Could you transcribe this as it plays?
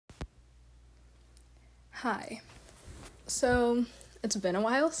Hi. So, it's been a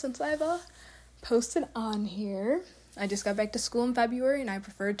while since I've posted on here. I just got back to school in February and I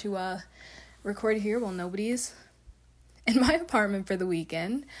prefer to record here while nobody's in my apartment for the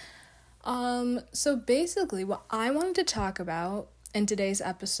weekend. So basically what I wanted to talk about in today's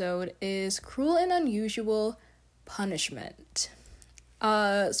episode is cruel and unusual punishment.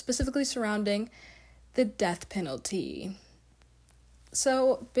 Specifically surrounding the death penalty.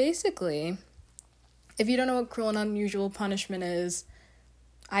 So basically, if you don't know what cruel and unusual punishment is,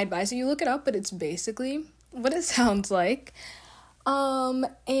 I advise that you look it up, but it's basically what it sounds like. And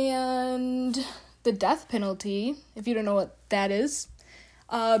the death penalty, if you don't know what that is,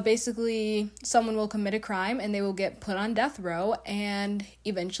 basically someone will commit a crime and they will get put on death row, and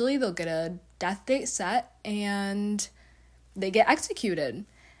eventually they'll get a death date set and they get executed.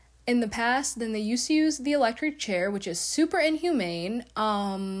 In the past, then they used to use the electric chair, which is super inhumane,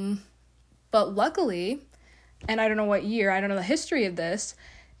 but luckily, and I don't know what year, I don't know the history of this,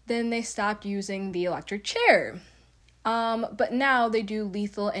 then they stopped using the electric chair. But now they do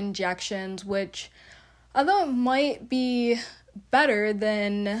lethal injections, which, although it might be better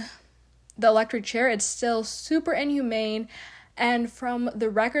than the electric chair, it's still super inhumane. And from the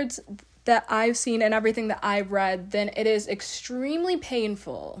records that I've seen and everything that I've read, then it is extremely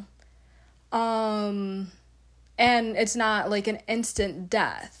painful. And it's not like an instant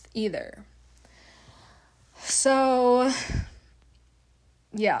death either. So,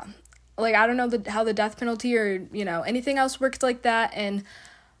 yeah, like, I don't know how the death penalty or, anything else works like that in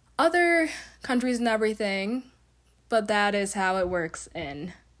other countries and everything, but that is how it works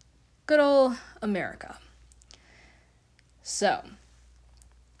in good old America. So,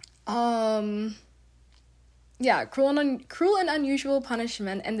 yeah, cruel and unusual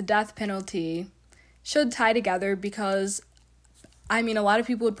punishment and the death penalty should tie together because, a lot of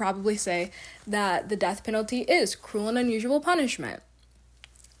people would probably say that the death penalty is cruel and unusual punishment.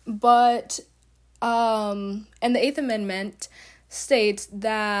 But, and the Eighth Amendment states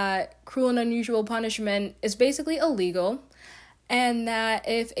that cruel and unusual punishment is basically illegal, and that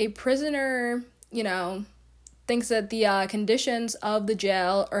if a prisoner, thinks that the conditions of the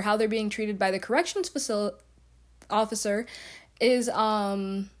jail or how they're being treated by the corrections officer is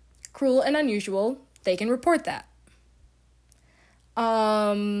cruel and unusual, they can report that.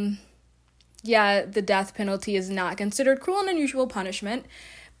 The death penalty is not considered cruel and unusual punishment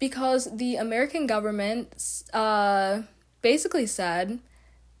because the American government basically said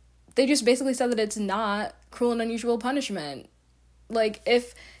that it's not cruel and unusual punishment. Like,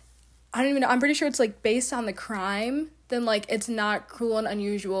 if, I don't even know, I'm pretty sure it's, based on the crime, then, it's not cruel and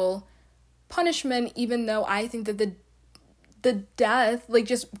unusual punishment, even though I think that the death,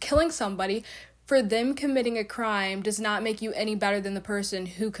 just killing somebody for them committing a crime does not make you any better than the person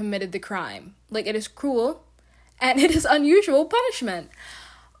who committed the crime. It is cruel, and it is unusual punishment.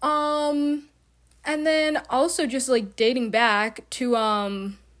 And then also just, dating back to,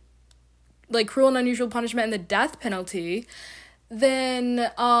 cruel and unusual punishment and the death penalty,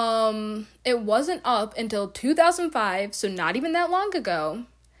 then, it wasn't up until 2005, so not even that long ago,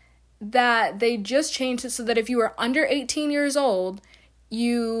 that they just changed it so that if you are under 18 years old,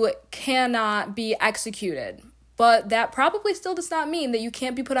 you cannot be executed. But that probably still does not mean that you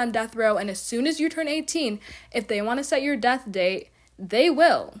can't be put on death row, and as soon as you turn 18, if they want to set your death date, they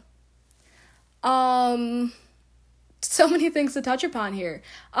will. So many things to touch upon here.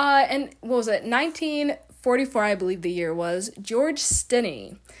 And what was it? 1944, I believe the year was. George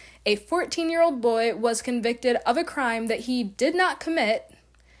Stinney, a 14-year-old boy, was convicted of a crime that he did not commit.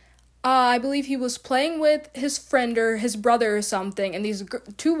 I believe he was playing with his friend or his brother or something, and these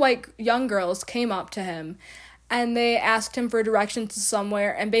two white young girls came up to him, and they asked him for directions to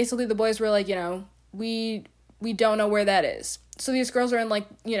somewhere, and basically the boys were like, we don't know where that is. So these girls are in,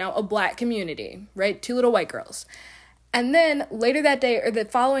 a black community, right? Two little white girls. And then later that day, or the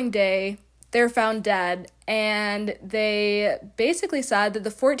following day, they're found dead, and they basically said that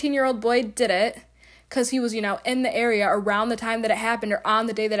the 14-year-old boy did it because he was, in the area around the time that it happened or on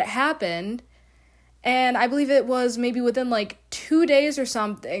the day that it happened. And I believe it was maybe within, 2 days or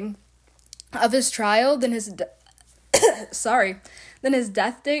something of his trial, then his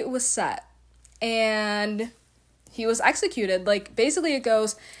death date was set. And he was executed. Basically it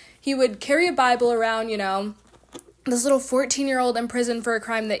goes, he would carry a Bible around, this little 14-year-old in prison for a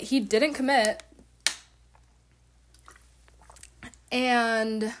crime that he didn't commit.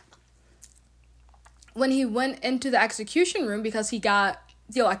 And when he went into the execution room, because he got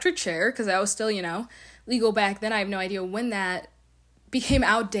the electric chair, because that was still, legal back then. I have no idea when that became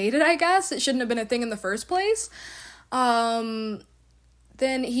outdated, I guess. It shouldn't have been a thing in the first place.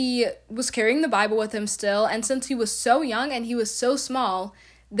 then he was carrying the Bible with him still, and since he was so young and he was so small,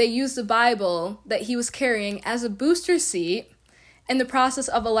 they used the Bible that he was carrying as a booster seat in the process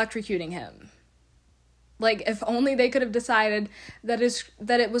of electrocuting him. Like, if only they could have decided that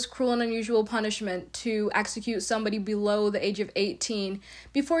it was cruel and unusual punishment to execute somebody below the age of 18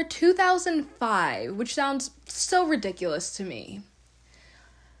 before 2005, which sounds so ridiculous to me.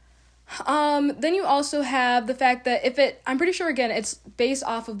 Then you also have the fact that I'm pretty sure, again, it's based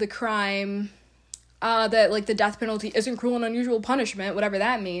off of the crime, that, like, the death penalty isn't cruel and unusual punishment, whatever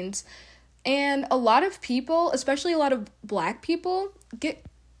that means. And a lot of people, especially a lot of Black people, get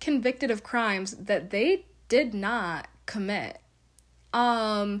convicted of crimes that they did not commit.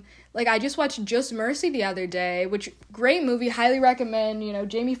 Like, I just watched Just Mercy the other day, which, great movie, highly recommend.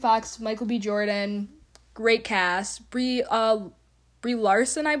 Jamie Foxx, Michael B. Jordan, great cast. Brie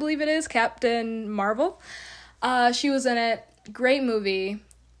Larson, I believe it is, Captain Marvel. She was in it. Great movie,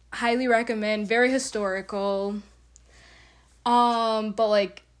 highly recommend. Very historical, but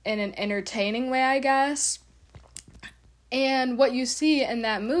like in an entertaining way, I guess. And what you see in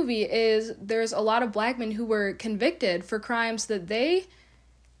that movie is there's a lot of Black men who were convicted for crimes that they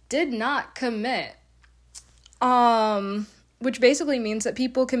did not commit. Which basically means that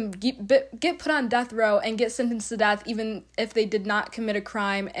people can get put on death row and get sentenced to death even if they did not commit a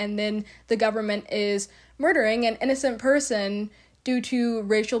crime, and then the government is murdering an innocent person due to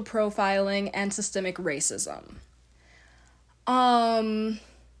racial profiling and systemic racism.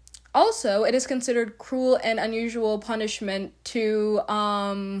 Also, it is considered cruel and unusual punishment to,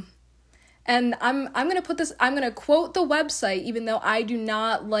 and I'm gonna quote the website, even though I do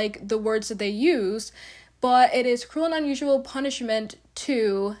not like the words that they use, but it is cruel and unusual punishment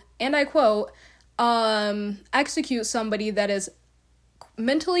to, and I quote, execute somebody that is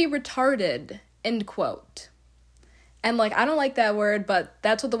mentally retarded, end quote. And, like, I don't like that word, but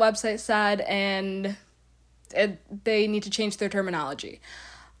that's what the website said, and they need to change their terminology.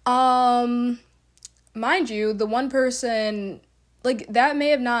 Mind you, the one person, like, that may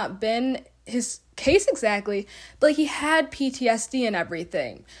have not been his case exactly, but, like, he had PTSD and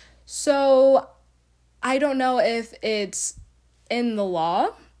everything. So I don't know if it's in the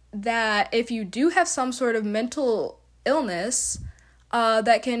law that if you do have some sort of mental illness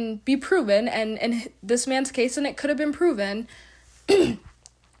that can be proven, and in this man's case, and it could have been proven,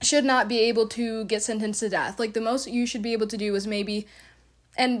 should not be able to get sentenced to death. Like, the most you should be able to do is maybe,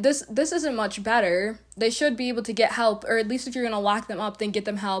 and this isn't much better, they should be able to get help, or at least if you're going to lock them up, then get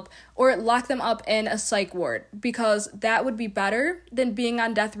them help, or lock them up in a psych ward, because that would be better than being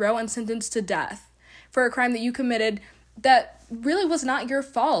on death row and sentenced to death for a crime that you committed that really was not your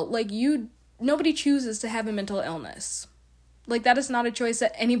fault. Like, nobody chooses to have a mental illness. Like, that is not a choice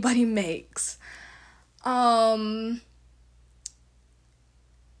that anybody makes. What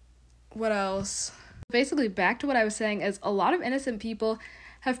else? Basically, back to what I was saying, is a lot of innocent people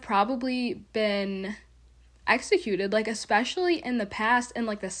have probably been executed, like, especially in the past in,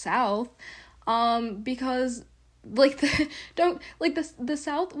 like, the South, because, like, the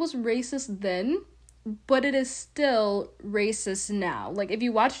South was racist then, but it is still racist now. Like, if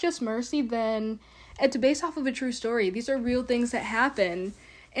you watch Just Mercy, then it's based off of a true story. These are real things that happen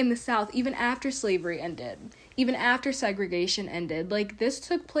in the South, even after slavery ended, even after segregation ended. Like, this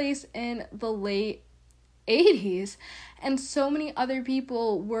took place in the late 80s, and so many other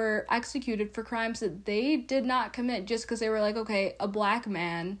people were executed for crimes that they did not commit just because they were like, okay, a Black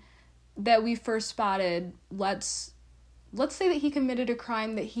man that we first spotted, let's say that he committed a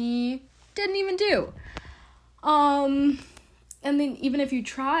crime that he didn't even do. And then even if you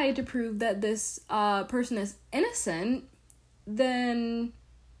try to prove that this person is innocent, then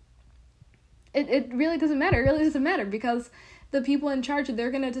it really doesn't matter. It really doesn't matter, because the people in charge,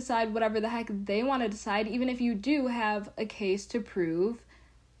 they're going to decide whatever the heck they want to decide, even if you do have a case to prove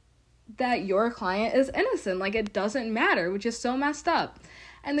that your client is innocent. Like, it doesn't matter, which is so messed up.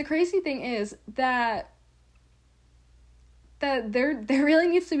 And the crazy thing is that there really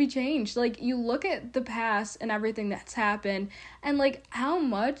needs to be change. Like, you look at the past and everything that's happened, and, like, how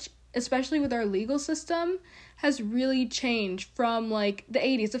much, especially with our legal system, has really changed from, like, the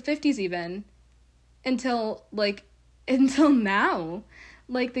 80s, the 50s even, until now.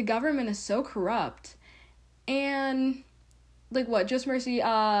 Like, the government is so corrupt. And, like, what, Just Mercy,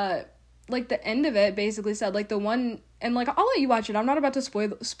 like, the end of it basically said, like, the one, and, like, I'll let you watch it. I'm not about to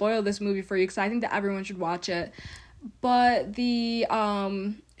spoil this movie for you, because I think that everyone should watch it. But the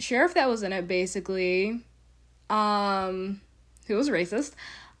sheriff that was in it, basically, who was racist,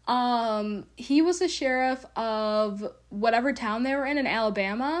 he was the sheriff of whatever town they were in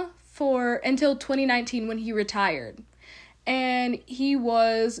Alabama until 2019, when he retired. And he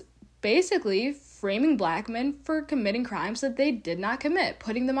was basically framing black men for committing crimes that they did not commit,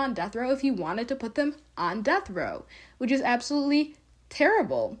 putting them on death row if he wanted to put them on death row, which is absolutely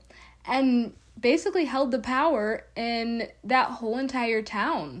terrible. And basically held the power in that whole entire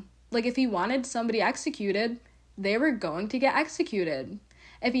town. Like, if he wanted somebody executed, they were going to get executed.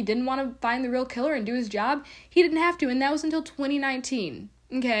 If he didn't want to find the real killer and do his job, he didn't have to, and that was until 2019.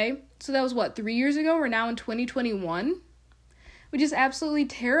 Okay? So that was, 3 years ago? We're now in 2021? Which is absolutely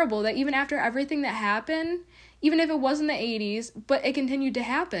terrible that even after everything that happened, even if it was in the 80s, but it continued to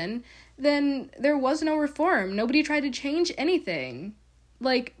happen, then there was no reform. Nobody tried to change anything.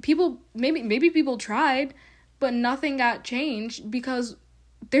 Like, maybe people tried, but nothing got changed because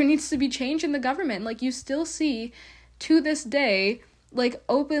there needs to be change in the government. Like, you still see, to this day, like,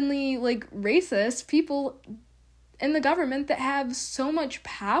 openly, like, racist people in the government that have so much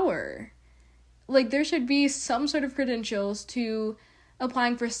power. Like, there should be some sort of credentials to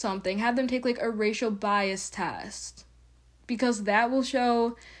applying for something. Have them take, like, a racial bias test. Because that will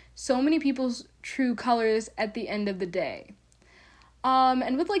show so many people's true colors at the end of the day.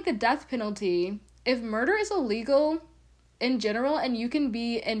 And with, like, the death penalty, if murder is illegal in general and you can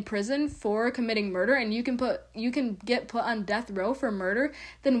be in prison for committing murder and you can get put on death row for murder,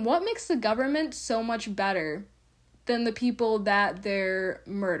 then what makes the government so much better than the people that they're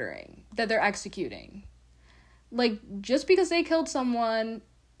murdering, that they're executing? Like, just because they killed someone,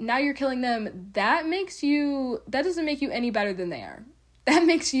 now you're killing them, that doesn't make you any better than they are. That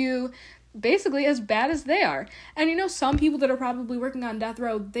makes you basically as bad as they are. And some people that are probably working on death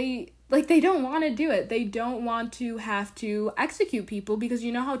row, they don't want to do it. They don't want to have to execute people because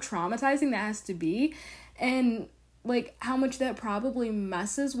you know how traumatizing that has to be and like how much that probably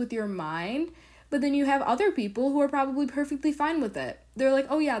messes with your mind. But then you have other people who are probably perfectly fine with it. They're like,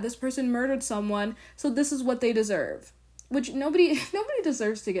 oh yeah, this person murdered someone, so this is what they deserve. Which nobody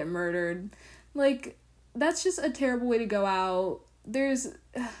deserves to get murdered. Like, that's just a terrible way to go out. There's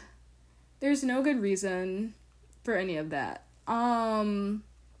no good reason for any of that. And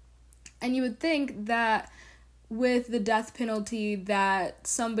you would think that with the death penalty that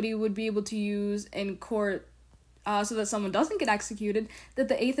somebody would be able to use in court so that someone doesn't get executed, that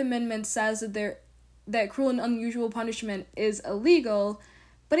the 8th Amendment says that cruel and unusual punishment is illegal.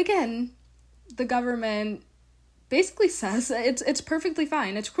 But again, the government basically says it's perfectly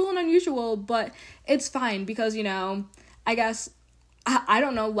fine. It's cruel and unusual, but it's fine because, I guess, I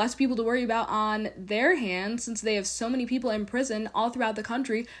don't know, less people to worry about on their hands since they have so many people in prison all throughout the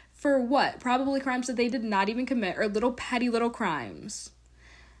country for what? Probably crimes that they did not even commit or petty little crimes.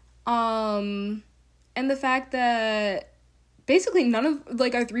 And the fact that basically none of,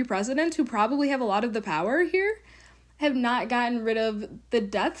 our 3 presidents who probably have a lot of the power here have not gotten rid of the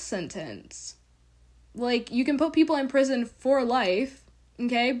death sentence. Like, you can put people in prison for life,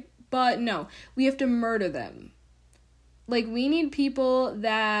 okay? But no, we have to murder them. Like, we need people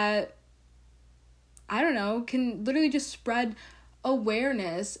that, I don't know, can literally just spread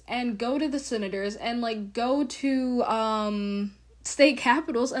awareness and go to the senators and, go to, state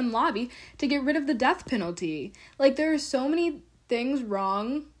capitals and lobby to get rid of the death penalty. Like, there are so many things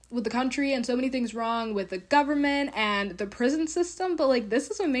wrong with the country and so many things wrong with the government and the prison system, but,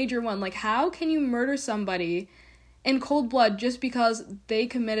 this is a major one. Like, how can you murder somebody in cold blood just because they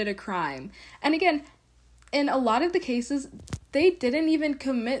committed a crime? And again, in a lot of the cases, they didn't even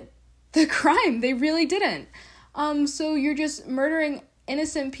commit the crime. They really didn't. So you're just murdering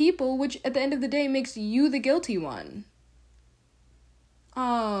innocent people, which at the end of the day makes you the guilty one.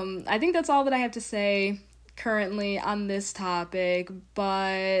 I think that's all that I have to say currently on this topic,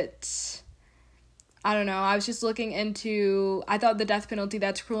 but I don't know. I was just looking into, I thought the death penalty,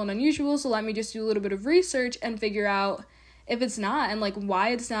 that's cruel and unusual, so let me just do a little bit of research and figure out if it's not and why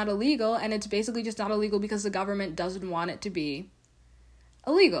it's not illegal, and it's basically just not illegal because the government doesn't want it to be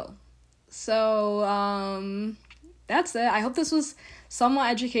illegal. So, that's it. I hope this was somewhat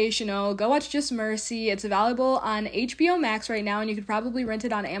educational. Go watch Just Mercy. It's available on HBO Max right now, and you could probably rent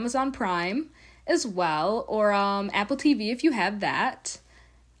it on Amazon Prime as well, or Apple TV if you have that.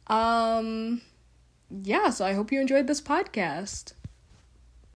 Yeah, so I hope you enjoyed this podcast.